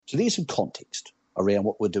So there's some context around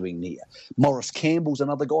what we're doing there. Maurice Campbell's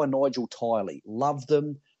another guy, Nigel Tiley. Love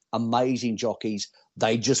them, amazing jockeys.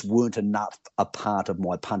 They just weren't enough a part of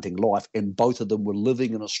my punting life, and both of them were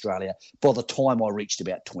living in Australia by the time I reached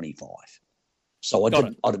about 25. So I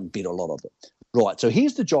didn't bet a lot of them. Right, so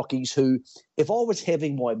here's the jockeys who, if I was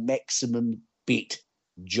having my maximum bet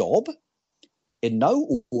job, in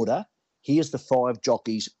no order, here's the 5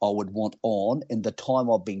 jockeys I would want on in the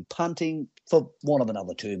time I've been punting, for want of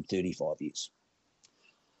another term, 35 years.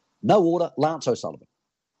 No order, Lance O'Sullivan.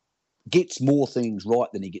 Gets more things right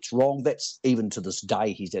than he gets wrong. That's, even to this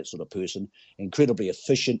day, he's that sort of person. Incredibly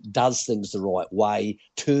efficient, does things the right way,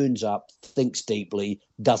 turns up, thinks deeply,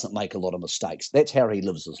 doesn't make a lot of mistakes. That's how he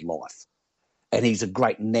lives his life. And he's a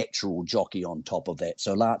great natural jockey on top of that.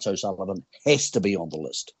 So Lance O'Sullivan has to be on the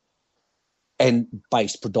list. And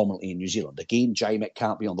based predominantly in New Zealand. Again, J-Mac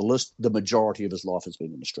can't be on the list. The majority of his life has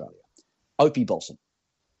been in Australia. Opie Bosson.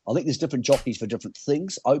 I think there's different jockeys for different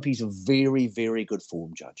things. Opie's a very, very good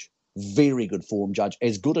form judge. Very good form judge.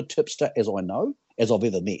 As good a tipster as I know, as I've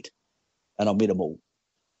ever met. And I've met them all.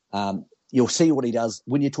 You'll see what he does.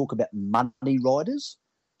 When you talk about money riders,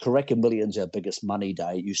 Karaka Millions, our biggest money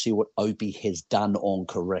day, you see what Opie has done on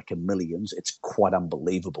Karaka Millions. It's quite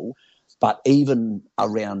unbelievable. But even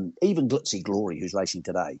Glitzy Glory, who's racing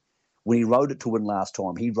today, when he rode it to win last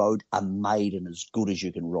time, he rode a maiden as good as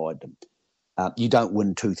you can ride them. You don't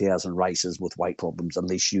win 2,000 races with weight problems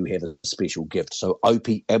unless you have a special gift. So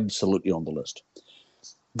Opie, absolutely on the list.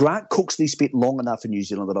 Grant Cooksley spent long enough in New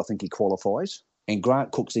Zealand that I think he qualifies. And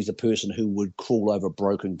Grant Cooksley's a person who would crawl over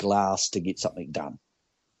broken glass to get something done.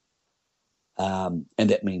 And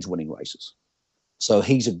that means winning races. So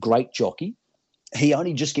he's a great jockey. He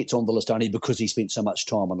only just gets on the list only because he spent so much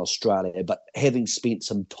time in Australia. But having spent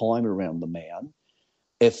some time around the man,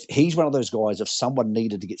 if he's one of those guys, if someone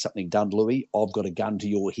needed to get something done, Louis, I've got a gun to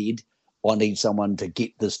your head. I need someone to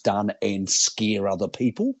get this done and scare other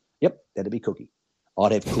people. Yep, that'd be Cookie.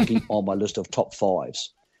 I'd have Cookie on my list of top 5s.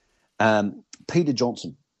 Peter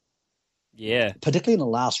Johnson. Yeah. Particularly in the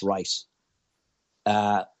last race.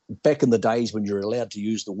 Back in the days when you're allowed to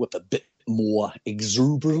use the whip a bit more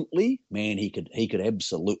exuberantly, man, he could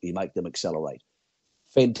absolutely make them accelerate.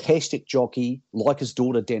 Fantastic jockey, like his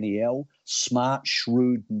daughter Danielle, smart,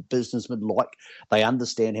 shrewd businessman. Like, they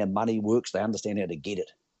understand how money works, they understand how to get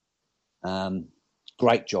it.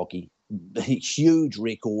 Great jockey, huge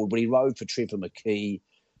record. When he rode for Trevor McKee,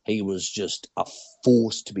 he was just a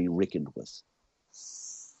force to be reckoned with.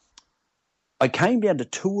 I came down to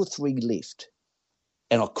 2 or 3 left,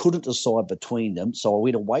 and I couldn't decide between them. So I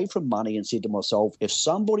went away from money and said to myself, if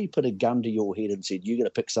somebody put a gun to your head and said, you're going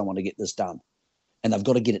to pick someone to get this done, and they've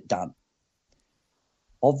got to get it done.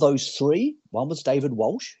 Of those 3, one was David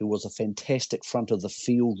Walsh, who was a fantastic front of the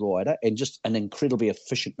field rider and just an incredibly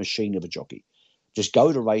efficient machine of a jockey. Just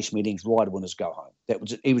go to race meetings, ride winners, go home.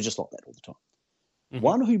 He was just like that all the time. Mm-hmm.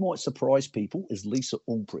 One who might surprise people is Lisa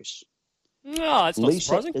Allpress. No, it's not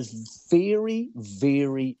surprising. Lisa is very,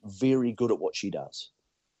 very, very good at what she does.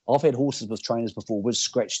 I've had horses with trainers before. We've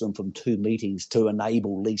scratched them from 2 meetings to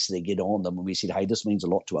enable Lisa to get on them. And we said, hey, this means a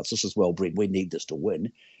lot to us. This is well bred. We need this to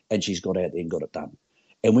win. And she's got out there and got it done.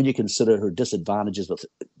 And when you consider her disadvantages with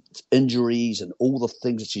injuries and all the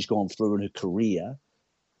things that she's gone through in her career,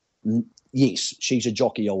 yes, she's a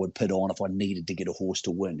jockey I would put on if I needed to get a horse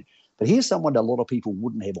to win. But here's someone that a lot of people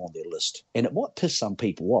wouldn't have on their list. And it might piss some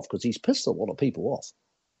people off because he's pissed a lot of people off.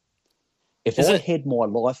 If I had my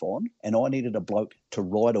life on and I needed a bloke to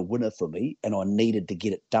ride a winner for me and I needed to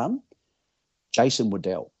get it done, Jason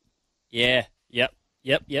Waddell. Yeah, yep.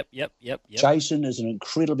 Jason is an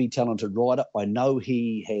incredibly talented rider. I know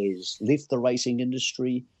he has left the racing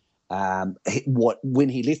industry. When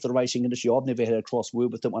he left the racing industry, I've never had a cross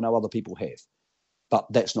word with him. I know other people have.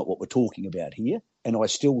 But that's not what we're talking about here. And I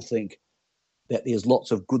still think that there's lots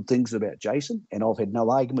of good things about Jason, and I've had no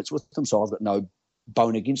arguments with him, so I've got no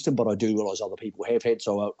bone against him, but I do realise other people have had,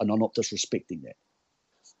 and I'm not disrespecting that.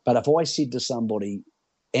 But if I said to somebody,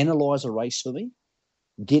 analyse a race for me,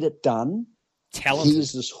 get it done, talented.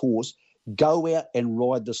 Here's this horse, go out and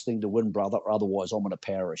ride this thing to win, brother, or otherwise I'm going to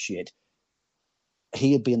power a shed.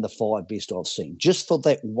 He'd be in the 5 best I've seen. Just for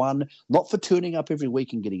that one, not for turning up every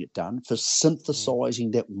week and getting it done, for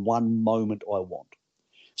synthesising that one moment I want.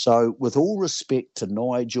 So with all respect to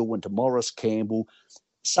Nigel and to Maurice Campbell,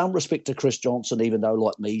 some respect to Chris Johnson, even though,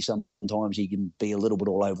 like me, sometimes he can be a little bit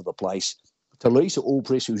all over the place. To Lisa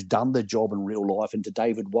Allpress, who's done the job in real life, and to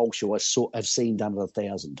David Walsh, who I've seen done it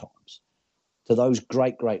 1,000 times. To those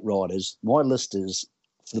great, great riders, my list is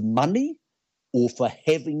for the money or for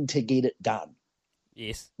having to get it done.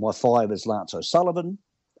 Yes. My 5 is Lance O'Sullivan,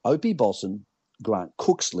 Opie Bosson, Grant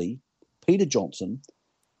Cooksley, Peter Johnson,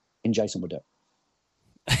 and Jason Waddell.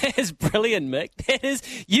 That is brilliant, Mick. That is,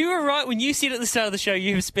 you were right when you said at the start of the show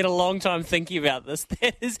you've spent a long time thinking about this.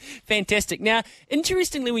 That is fantastic. Now,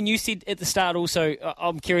 interestingly, when you said at the start also,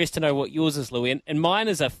 I'm curious to know what yours is, Louis, and mine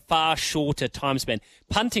is a far shorter time span.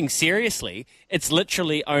 Punting seriously, it's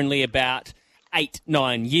literally only about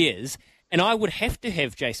 8-9 years, and I would have to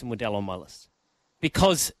have Jason Waddell on my list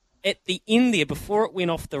because at the end there, before it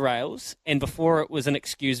went off the rails and before it was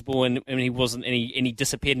inexcusable and he wasn't and he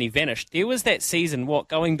disappeared and he vanished, there was that season,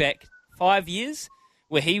 going back 5 years,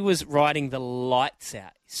 where he was riding the lights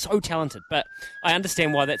out. So talented. But I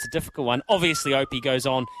understand why that's a difficult one. Obviously, Opie goes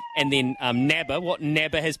on, and then Nabba, what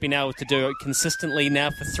Nabba has been able to do consistently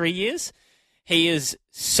now for 3 years, he is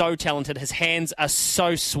so talented. His hands are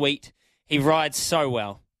so sweet. He rides so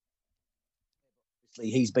well.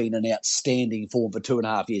 He's been in outstanding form for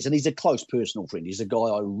 2.5 years, and he's a close personal friend. He's a guy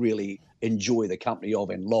I really enjoy the company of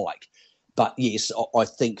and like. But yes, I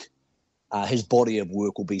think his body of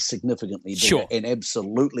work will be significantly bigger. Sure. And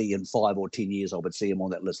absolutely in 5 or 10 years I would see him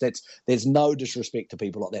on that list. There's no disrespect to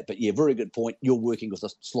people like that. But yeah, very good point. You're working with a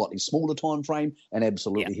slightly smaller time frame, and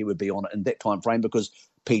absolutely he would be on it in that time frame because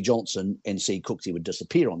P. Johnson and C. Cooksey would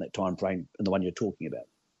disappear on that time frame and the one you're talking about.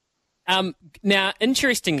 Now,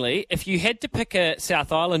 interestingly, if you had to pick a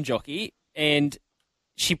South Island jockey, and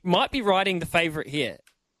she might be riding the favourite here,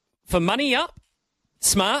 for money up,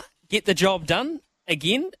 smart, get the job done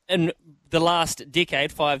again in the last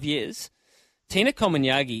decade, 5 years, Tina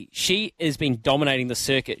Komanyagi, she has been dominating the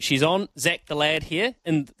circuit. She's on Zach the Lad here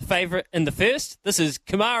in the favourite in the first. This is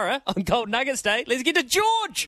Kamara on Gold Nuggets Day. Let's get to George.